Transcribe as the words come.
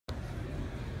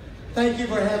Thank you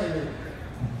for having me.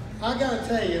 I gotta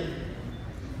tell you,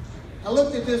 I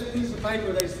looked at this piece of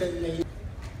paper they sent me.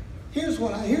 Here's who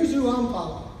I'm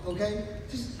following, okay?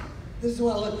 This is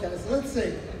what I looked at. So let's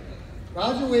see.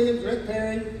 Roger Williams, Rick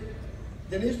Perry,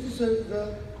 Denise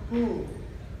D'Souza,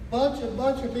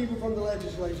 bunch of people from the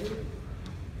legislature.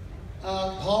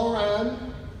 Paul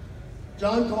Ryan,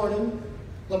 John Cornyn,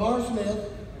 Lamar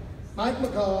Smith, Mike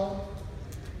McCall,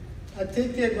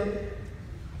 Tig Tigram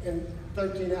in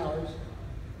 13 hours,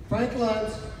 Frank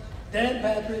Luntz, Dan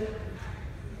Patrick,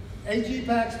 A.G.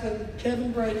 Paxton,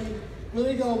 Kevin Brady,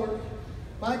 Louis Gohmert,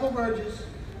 Michael Burgess,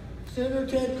 Senator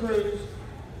Ted Cruz,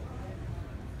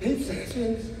 Pete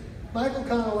Sessions, Michael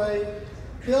Conaway,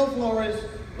 Bill Flores,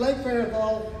 Blake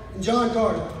Farenthold, and John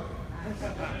Carter.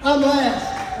 I'm last.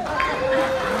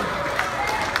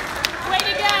 Way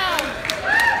to go!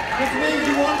 Which means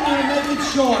you want me to make it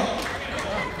short.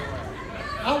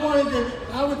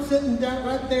 I was sitting down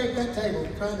right there at that table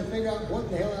trying to figure out what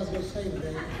the hell I was going to say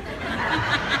today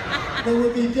that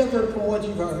would be different from what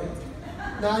you've heard.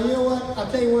 Now, you know what? I'll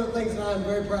tell you one of the things that I'm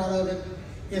very proud of it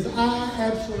is I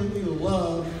absolutely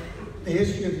love the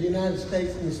history of the United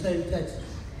States and the state of Texas.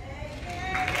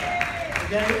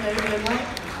 Okay?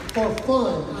 And for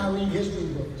fun, I read history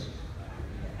books.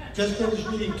 Just finished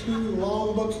reading 2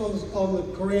 long books on the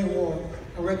Korean War.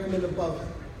 I recommend them both.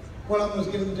 One of them was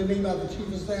given to me by the Chief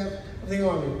of Staff of the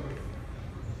Army.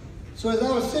 So as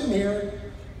I was sitting here,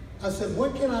 I said,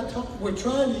 what can I talk? We're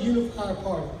trying to unify our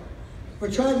party.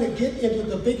 We're trying to get into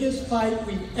the biggest fight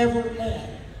we've ever had.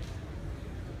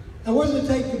 Now, what does it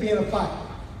take to be in a fight?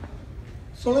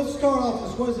 So let's start off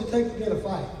with what does it take to be in a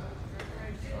fight?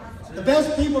 The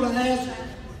best people to ask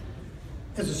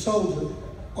is a soldier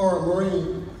or a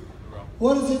Marine,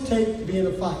 what does it take to be in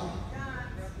a fight?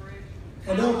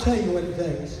 And they'll tell you what it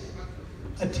takes.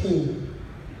 A team.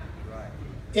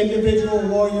 Individual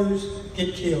warriors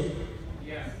get killed.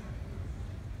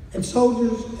 And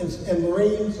soldiers and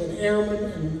Marines and airmen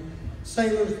and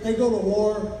sailors, they go to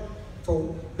war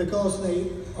because they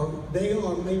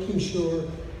are making sure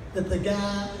that the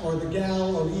guy or the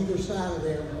gal on either side of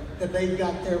them, that they've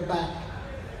got their back.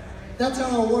 That's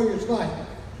how our warriors fight.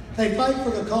 They fight for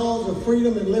the cause of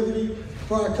freedom and liberty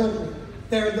for our country.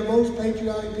 They're the most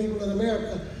patriotic people in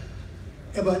America.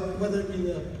 But whether it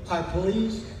be our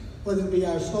police, whether it be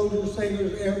our soldiers,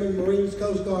 sailors, airmen, Marines,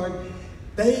 Coast Guard,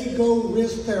 they go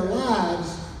risk their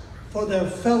lives for their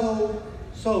fellow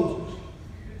soldiers,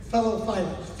 fellow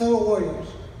fighters, fellow warriors.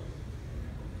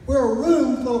 We're a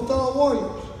room full of fellow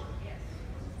warriors.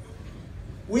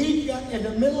 We got in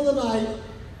the middle of the night,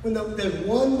 when there's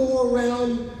one more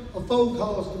round of phone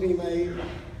calls to be made,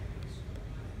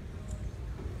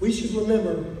 we should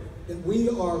remember that we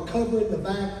are covering the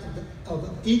back of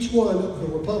each one of the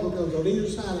Republicans on either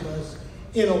side of us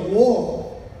in a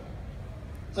war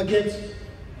against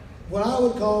what I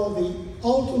would call the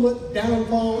ultimate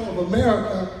downfall of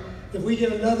America if we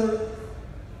get another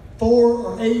 4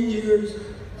 or 8 years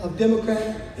of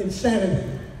Democrat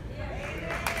insanity.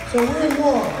 So we're in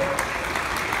war.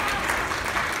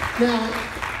 Now,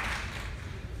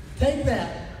 take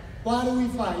that. Why do we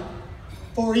fight?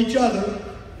 For each other.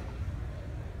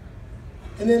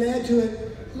 And then add to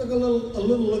it, a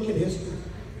little look at history.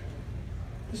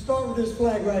 Let's start with this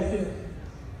flag right here.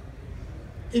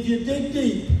 If you dig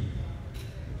deep,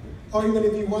 or even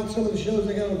if you watch some of the shows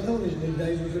they got on television these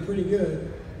days, which are pretty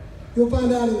good, you'll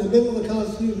find out in the middle of the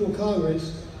Constitutional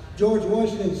Congress, George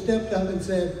Washington stepped up and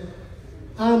said,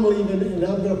 I'm leaving and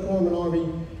I'm going to form an army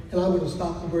and I'm going to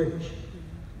stop the British.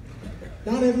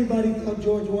 Not everybody thought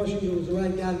George Washington was the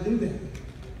right guy to do that.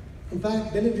 In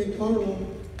fact, Benedict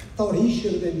Arnold thought he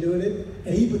should have been doing it,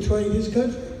 and he betrayed his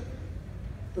country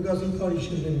because he thought he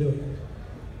should have been doing it.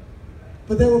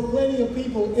 But there were plenty of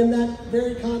people in that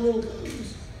very Continental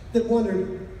Congress that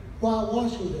wondered why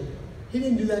Washington. He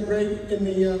didn't do that great in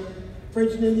the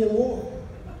French and Indian War.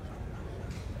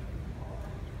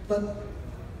 But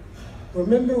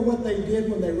remember what they did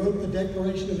when they wrote the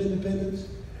Declaration of Independence?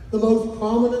 The most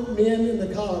prominent men in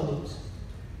the colonies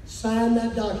signed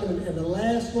that document, and the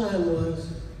last line was,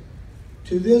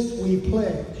 to this we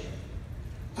pledge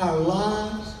our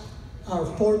lives, our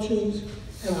fortunes,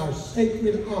 and our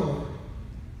sacred honor.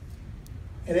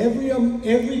 And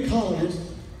every colonist,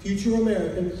 future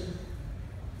Americans,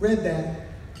 read that.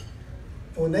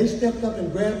 And when they stepped up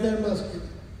and grabbed their musket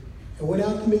and went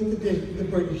out to meet the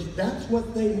British, that's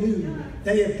what they knew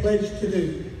they had pledged to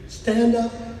do. Stand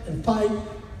up and fight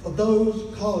for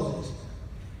those causes.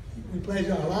 We pledged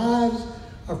our lives,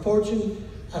 our fortune,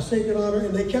 our sacred honor,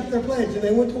 and they kept their pledge. And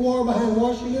they went to war behind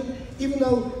Washington, even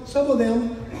though some of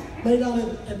them may not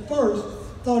have at first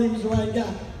thought he was the right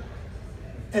guy.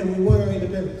 and we won our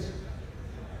independence.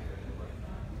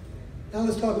 Now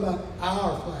let's talk about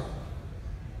our flag,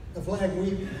 the flag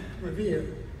we revere,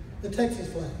 the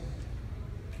Texas flag.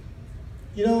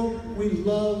 You know, we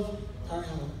love our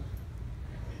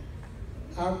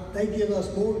Alamo. They give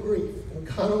us more grief, and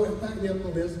Connor went back up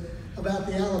on this, about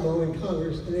the Alamo in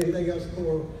Congress than anything else in the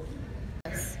world.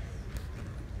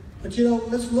 But you know,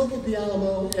 let's look at the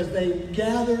Alamo as they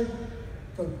gathered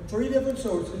from 3 different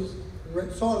sources,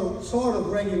 sort of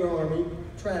regular Army,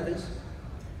 Travis,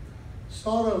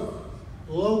 sort of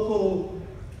local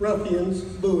ruffians,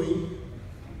 Bowie,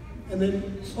 and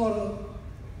then sort of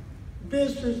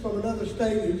visitors from another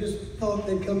state who just thought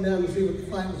they'd come down to see what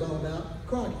the fight was all about,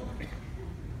 Crockett.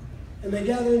 And they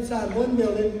gather inside one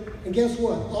building, and guess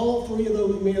what? All 3 of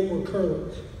those men were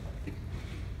colonels.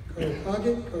 Colonel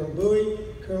Crockett, Colonel Bowie,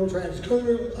 Colonel Travis,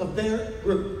 colonel of their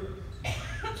group.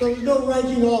 So there's no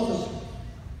ranking officer.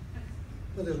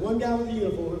 But there's one guy with a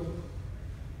uniform,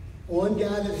 one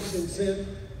guy that's been sent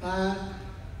by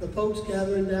the folks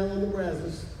gathering down on the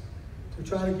Brazos to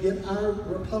try to get our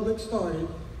republic started,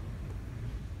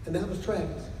 and that was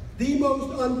Travis. The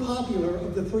most unpopular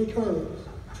of the 3 colonels,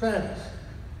 Travis,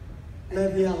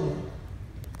 led the Alamo.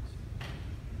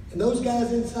 And those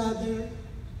guys inside there,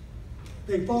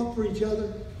 they fought for each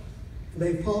other, and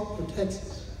they fought for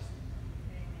Texas.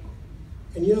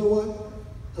 And you know what?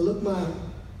 I look my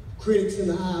critics in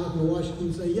the eye in Washington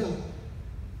and say, yeah,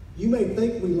 you may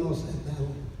think we lost that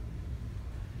battle,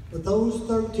 but those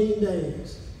 13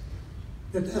 days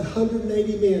that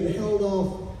 180 men held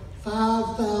off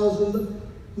 5,000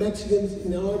 Mexicans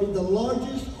in the army, the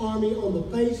largest army on the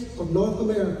face of North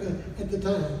America at the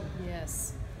time.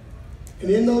 Yes. And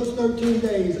in those 13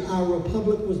 days, our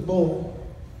republic was born.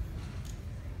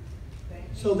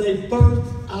 So they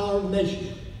birthed our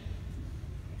nation,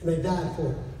 and they died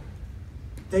for it.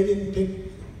 They didn't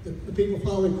pick, the people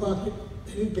following Crockett,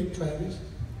 they didn't pick Travis.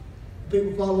 The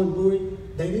people following Bowie,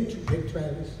 they didn't pick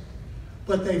Travis.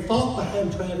 But they fought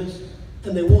behind Travis,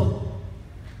 and they won.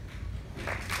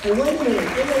 And wait a minute,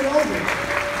 it ain't over.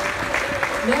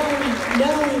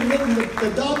 Now we've written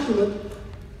the document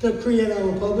to create our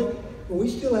republic, but we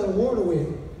still have a war to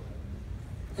win.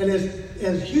 And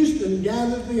as Houston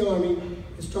gathered the army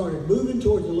and started moving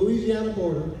towards the Louisiana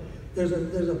border, there's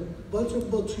a bunch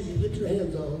of books you can get your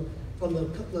hands on from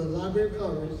the Library of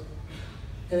Congress,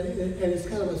 and it's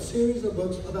kind of a series of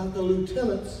books about the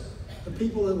lieutenants, the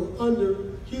people that were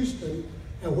under Houston,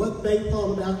 and what they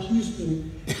thought about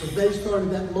Houston as they started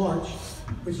that march,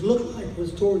 which looked like it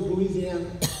was towards Louisiana.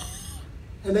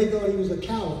 And they thought he was a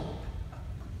coward.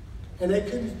 And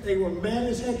they were mad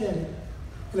as heck at him.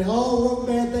 And they all wrote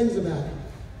bad things about him.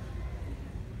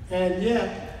 And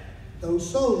yet, those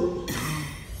soldiers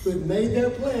who had made their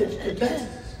pledge to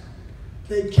Texas,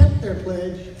 they kept their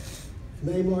pledge, and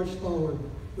they marched forward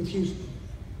with Houston.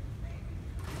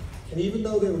 And even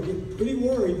though they were getting pretty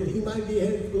worried that he might be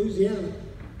headed for Louisiana,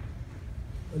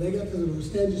 when they got to the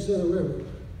Wisconsin River,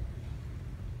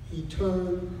 he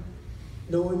turned,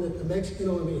 knowing that the Mexican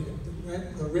army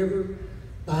had the river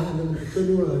behind them, they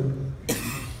couldn't run.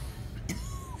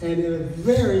 And in a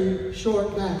very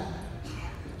short battle,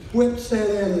 whipped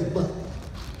Santa Anna's butt.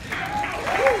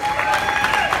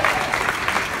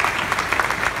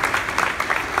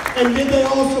 And did they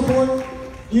all support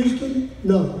Houston?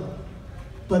 No.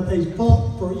 But they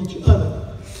fought for each other.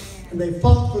 And they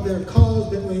fought for their cause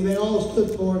that they all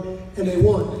stood for, and they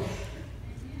won.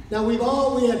 Now we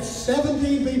had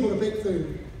 17 people to pick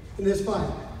through in this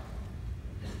fight.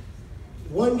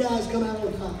 One guy's come out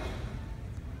on top,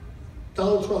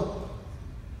 Donald Trump.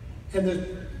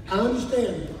 And I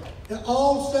understand that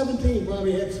all 17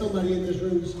 probably had somebody in this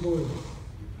room to support him.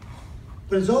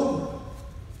 But it's over.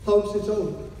 Folks, it's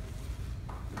over.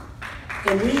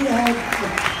 And we have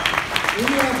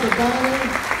the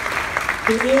battle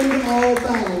to end all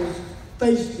battles,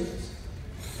 face this.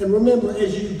 And remember,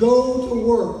 as you go to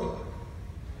work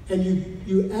and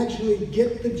you actually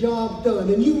get the job done,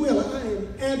 and you will, I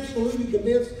am absolutely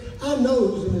convinced, I know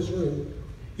who's in this room,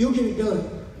 you'll get it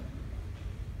done.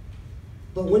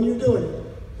 But when you're doing it,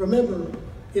 remember,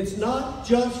 it's not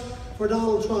just for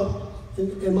Donald Trump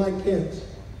and Mike Pence.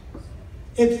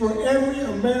 It's for every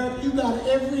American. You got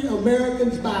every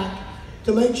American's back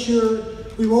to make sure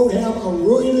we won't have a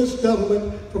ruinous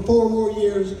government for 4 more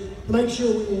years, to make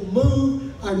sure we will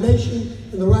move our nation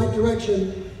in the right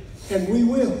direction, and we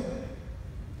will.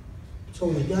 So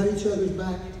we got each other's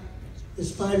back.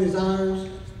 This fight is ours.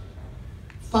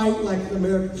 Fight like an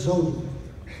American soldier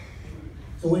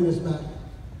and win this battle.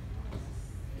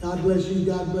 God bless you.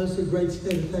 God bless the great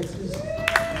state of Texas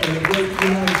and the great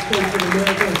United States of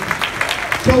America.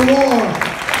 To war!